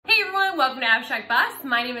welcome to Abstract Boss.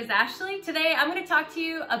 My name is Ashley. Today I'm going to talk to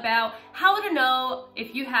you about how to know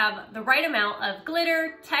if you have the right amount of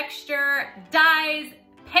glitter, texture, dyes,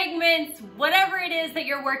 pigments, whatever it is that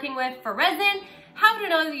you're working with for resin, how to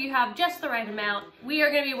know that you have just the right amount. We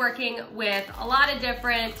are going to be working with a lot of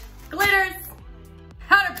different glitters,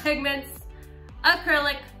 powder pigments,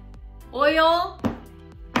 acrylic, oil,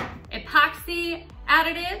 epoxy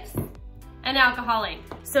additives, and alcohol ink.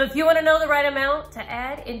 So if you want to know the right amount to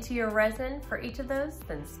add into your resin for each of those,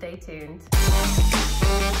 then stay tuned.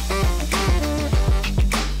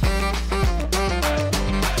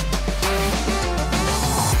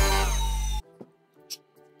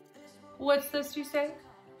 What's this you say?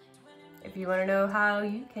 If you want to know how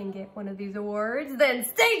you can get one of these awards, then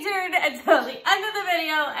stay tuned until the end of the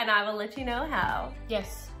video and I will let you know how.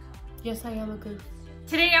 Yes, I am a goof.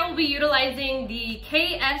 Today I will be utilizing the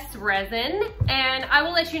KS Resin, and I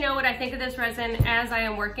will let you know what I think of this resin as I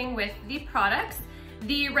am working with the products.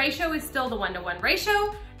 The ratio is still the 1-to-1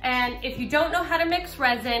 ratio, and if you don't know how to mix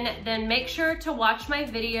resin, then make sure to watch my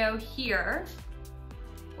video here,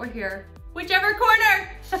 or here, whichever corner.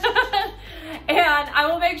 And I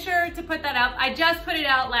will make sure to put that up. I just put it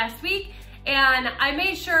out last week, and I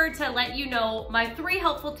made sure to let you know my 3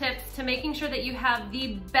 helpful tips to making sure that you have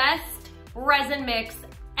the best resin mix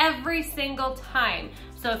every single time.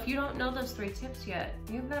 So if you don't know those 3 tips yet,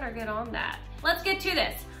 you better get on that. Let's get to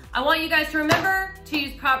this. I want you guys to remember to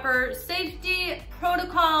use proper safety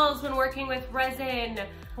protocols when working with resin.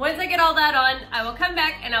 Once I get all that on, I will come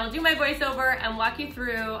back and I will do my voiceover and walk you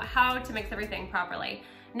through how to mix everything properly.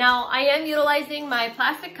 Now, I am utilizing my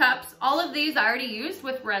plastic cups. All of these I already used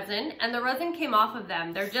with resin, and the resin came off of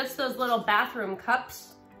them. They're just those little bathroom cups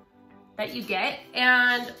that you get,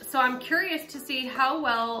 and so I'm curious to see how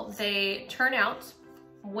well they turn out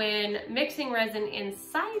when mixing resin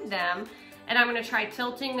inside them. And I'm going to try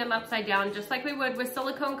tilting them upside down just like we would with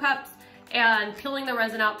silicone cups and peeling the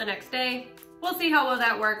resin out the next day. We'll see how well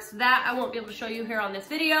that works. That I won't be able to show you here on this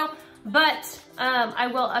video, but I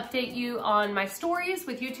will update you on my stories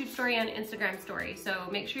with YouTube story and Instagram story, so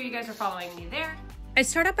make sure you guys are following me there. I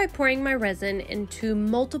start out by pouring my resin into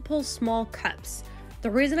multiple small cups. The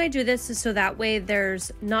reason I do this is so that way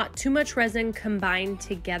there's not too much resin combined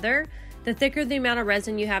together. The thicker the amount of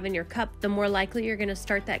resin you have in your cup, the more likely you're gonna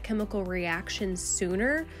start that chemical reaction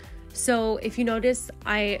sooner. So if you notice,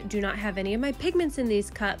 I do not have any of my pigments in these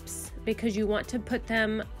cups because you want to put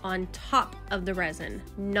them on top of the resin,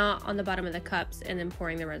 not on the bottom of the cups and then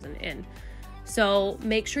pouring the resin in. So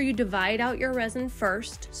make sure you divide out your resin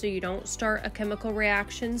first so you don't start a chemical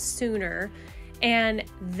reaction sooner, and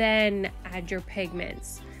then add your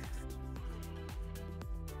pigments.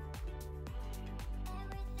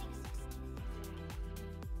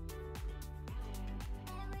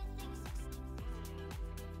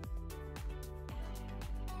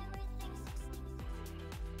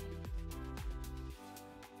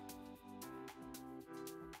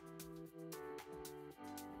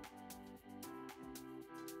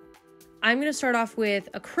 I'm going to start off with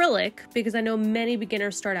acrylic because I know many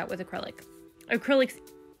beginners start out with acrylic. Acrylic's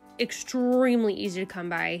extremely easy to come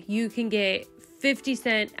by. You can get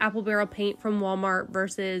 50-cent apple barrel paint from Walmart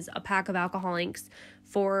versus a pack of alcohol inks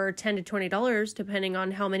for $10 to $20 depending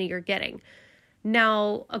on how many you're getting.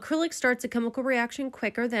 Now, acrylic starts a chemical reaction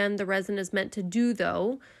quicker than the resin is meant to do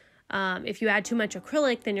though. If you add too much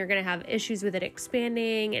acrylic, then you're going to have issues with it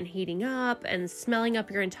expanding and heating up and smelling up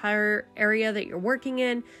your entire area that you're working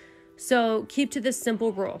in. So keep to this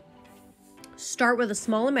simple rule. Start with a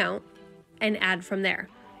small amount and add from there,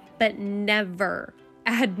 but never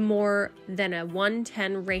add more than a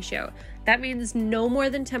 1:10 ratio. That means no more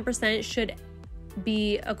than 10% should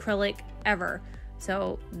be acrylic ever.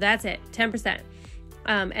 So that's it, 10%.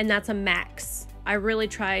 And that's a max. I really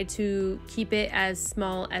try to keep it as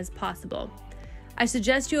small as possible. I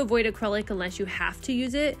suggest you avoid acrylic unless you have to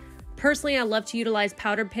use it. Personally, I love to utilize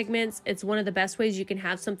powdered pigments. It's one of the best ways you can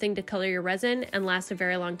have something to color your resin and last a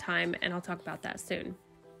very long time, and I'll talk about that soon.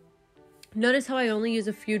 Notice how I only use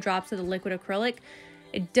a few drops of the liquid acrylic.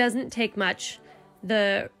 It doesn't take much.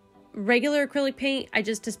 The regular acrylic paint, I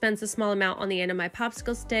just dispense a small amount on the end of my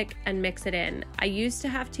popsicle stick and mix it in. I used to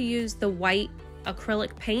have to use the white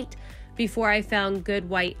acrylic paint before I found good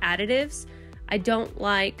white additives. I don't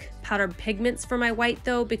like powdered pigments for my white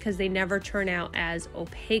though because they never turn out as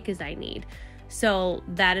opaque as I need. So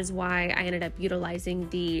that is why I ended up utilizing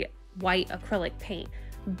the white acrylic paint.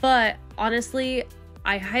 But honestly,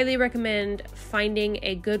 I highly recommend finding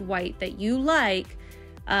a good white that you like.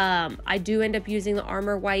 I do end up using the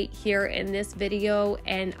Armor White here in this video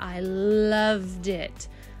and I loved it.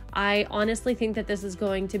 I honestly think that this is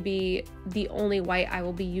going to be the only white I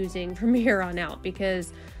will be using from here on out,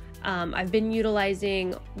 because I've been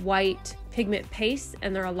utilizing white pigment pastes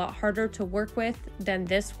and they're a lot harder to work with than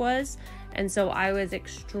this was. And so I was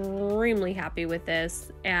extremely happy with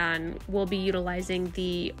this, and we'll be utilizing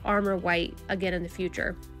the Armor White again in the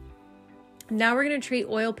future. Now we're going to treat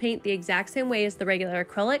oil paint the exact same way as the regular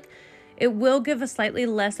acrylic. It will give a slightly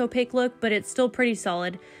less opaque look, but it's still pretty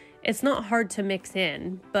solid. It's not hard to mix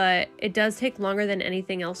in, but it does take longer than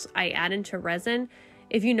anything else I add into resin.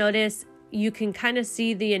 If you notice, you can kind of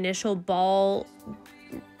see the initial ball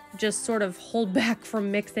just sort of hold back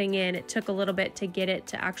from mixing in. It took a little bit to get it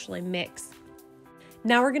to actually mix.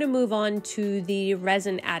 Now we're going to move on to the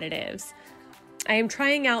resin additives. I am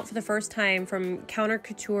trying out for the first time from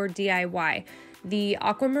Couture DIY, the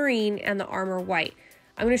Aquamarine and the Armor White.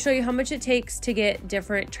 I'm going to show you how much it takes to get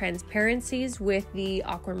different transparencies with the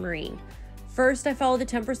Aquamarine. First, I followed the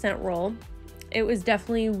 10% rule. It was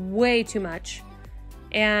definitely way too much.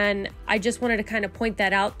 And I just wanted to kind of point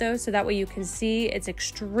that out though, so that way you can see it's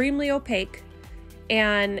extremely opaque,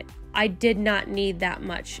 and I did not need that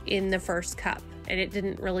much in the first cup, and it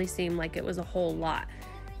didn't really seem like it was a whole lot.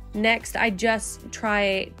 Next, I just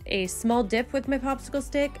tried a small dip with my popsicle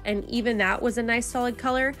stick, and even that was a nice solid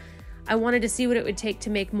color. I wanted to see what it would take to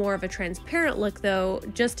make more of a transparent look though,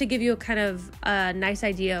 just to give you a kind of a nice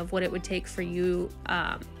idea of what it would take for you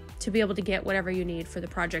to be able to get whatever you need for the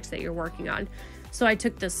projects that you're working on. So I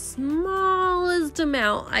took the smallest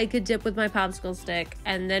amount I could dip with my popsicle stick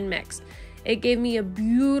and then mixed. It gave me a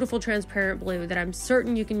beautiful transparent blue that I'm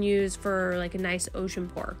certain you can use for like a nice ocean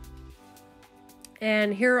pour.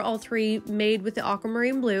 And here are all three made with the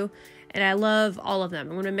aquamarine blue, and I love all of them.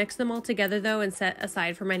 I'm going to mix them all together though and set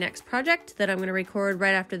aside for my next project that I'm going to record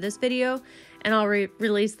right after this video, and I'll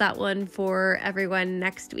release that one for everyone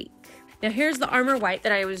next week. Now here's the Armor White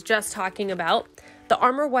that I was just talking about. The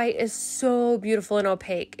Armor White is so beautiful and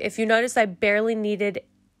opaque. If you notice, I barely needed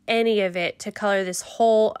any of it to color this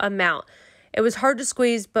whole amount. It was hard to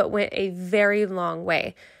squeeze, but went a very long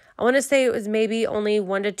way. I want to say it was maybe only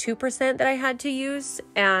 1 to 2% that I had to use,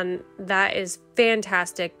 and that is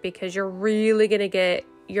fantastic because you're really going to get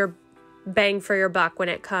your bang for your buck when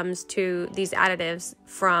it comes to these additives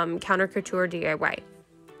from Couture DIY.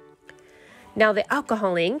 Now the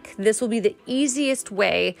alcohol ink, this will be the easiest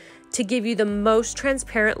way to give you the most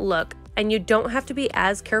transparent look, and you don't have to be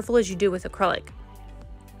as careful as you do with acrylic.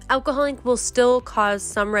 Alcohol ink will still cause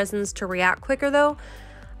some resins to react quicker though.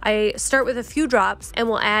 I start with a few drops and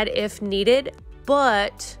will add if needed,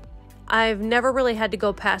 but I've never really had to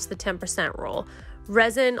go past the 10% rule.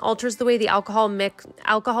 Resin alters the way the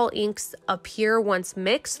alcohol inks appear once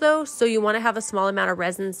mixed though, so you want to have a small amount of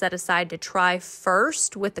resin set aside to try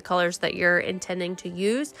first with the colors that you're intending to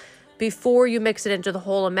use before you mix it into the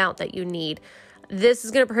whole amount that you need. This is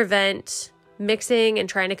going to prevent mixing and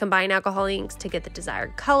trying to combine alcohol inks to get the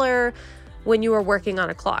desired color when you are working on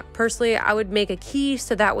a clock. Personally, I would make a key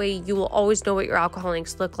so that way you will always know what your alcohol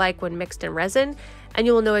inks look like when mixed in resin, and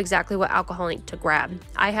you will know exactly what alcohol ink to grab.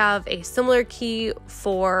 I have a similar key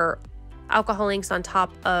for alcohol inks on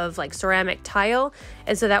top of like ceramic tile,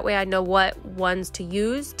 and so that way I know what ones to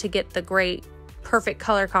use to get the great perfect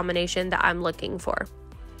color combination that I'm looking for.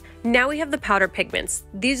 Now we have the powder pigments.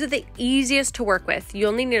 These are the easiest to work with. You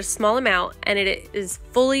only need a small amount and it is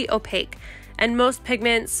fully opaque. And most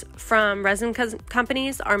pigments from resin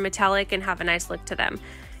companies are metallic and have a nice look to them.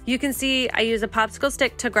 You can see I use a popsicle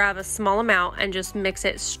stick to grab a small amount and just mix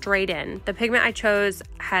it straight in. The pigment I chose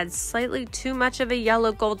had slightly too much of a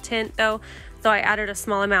yellow gold tint though, so I added a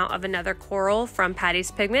small amount of another coral from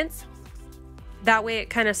Patty's Pigments. That way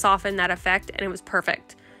it kind of softened that effect and it was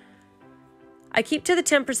perfect. I keep to the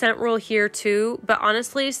 10% rule here too, but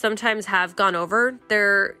honestly sometimes have gone over.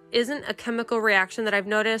 There isn't a chemical reaction that I've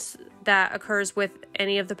noticed that occurs with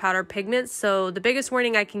any of the powdered pigments, so the biggest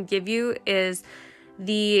warning I can give you is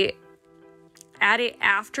add it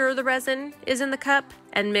after the resin is in the cup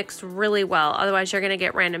and mix really well. Otherwise you're going to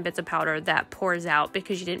get random bits of powder that pours out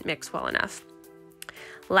because you didn't mix well enough.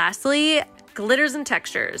 Lastly, glitters and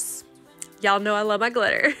textures. Y'all know I love my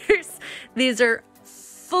glitters. These are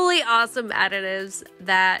fully awesome additives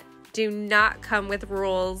that do not come with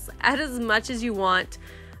rules. Add as much as you want.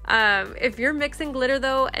 If you're mixing glitter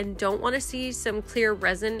though and don't want to see some clear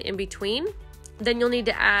resin in between, then you'll need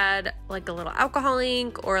to add like a little alcohol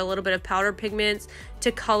ink or a little bit of powder pigments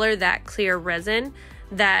to color that clear resin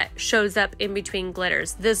that shows up in between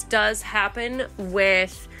glitters. This does happen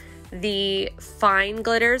with the fine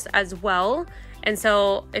glitters as well. And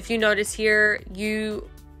so if you notice here, you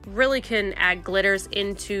really can add glitters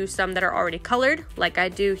into some that are already colored, like I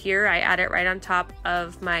do here. I add it right on top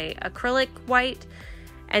of my acrylic white.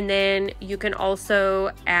 And then you can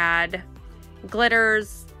also add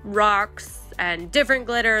glitters, rocks, and different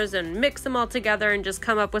glitters and mix them all together and just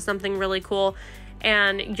come up with something really cool.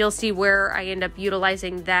 And you'll see where I end up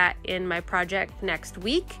utilizing that in my project next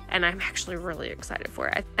week. And I'm actually really excited for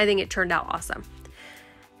it. I think it turned out awesome.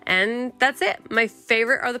 And that's it. My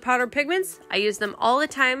favorite are the powdered pigments. I use them all the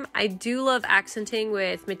time. I do love accenting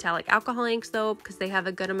with metallic alcohol inks though, because they have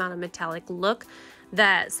a good amount of metallic look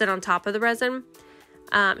that sit on top of the resin.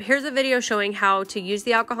 Here's a video showing how to use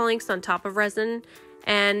the alcohol inks on top of resin.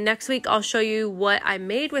 And next week I'll show you what I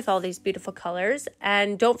made with all these beautiful colors.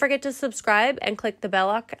 And don't forget to subscribe and click the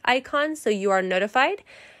bell icon so you are notified.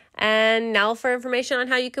 And now for information on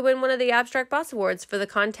how you could win one of the Abstract Boss Awards for the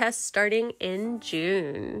contest starting in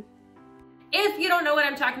June. If you don't know what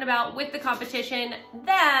I'm talking about with the competition,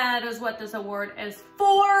 that is what this award is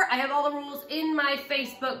for. I have all the rules in my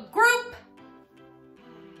Facebook group,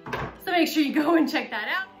 so make sure you go and check that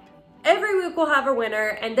out. Every week we'll have a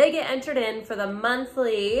winner and they get entered in for the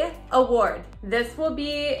monthly award. This will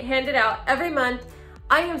be handed out every month.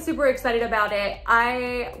 I am super excited about it.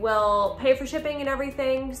 I will pay for shipping and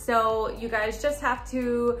everything, so you guys just have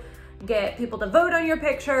to get people to vote on your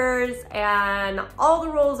pictures, and all the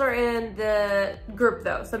rules are in the group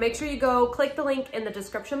though. So make sure you go click the link in the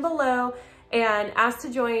description below and ask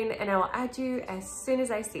to join, and I will add you as soon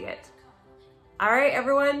as I see it. All right,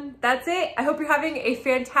 everyone, that's it. I hope you're having a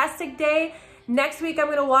fantastic day. Next week, I'm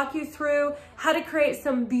gonna walk you through how to create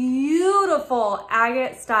some beautiful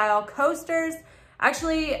agate style coasters.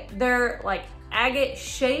 Actually, they're like agate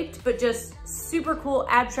shaped, but just super cool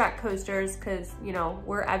abstract coasters, because, you know,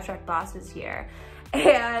 we're abstract bosses here.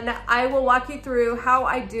 And I will walk you through how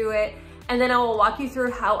I do it, and then I will walk you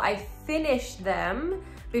through how I finish them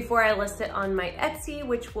before I list it on my Etsy,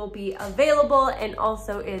 which will be available and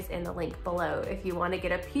also is in the link below if you want to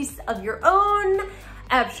get a piece of your own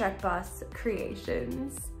Abstract Boss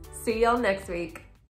creations. See y'all next week.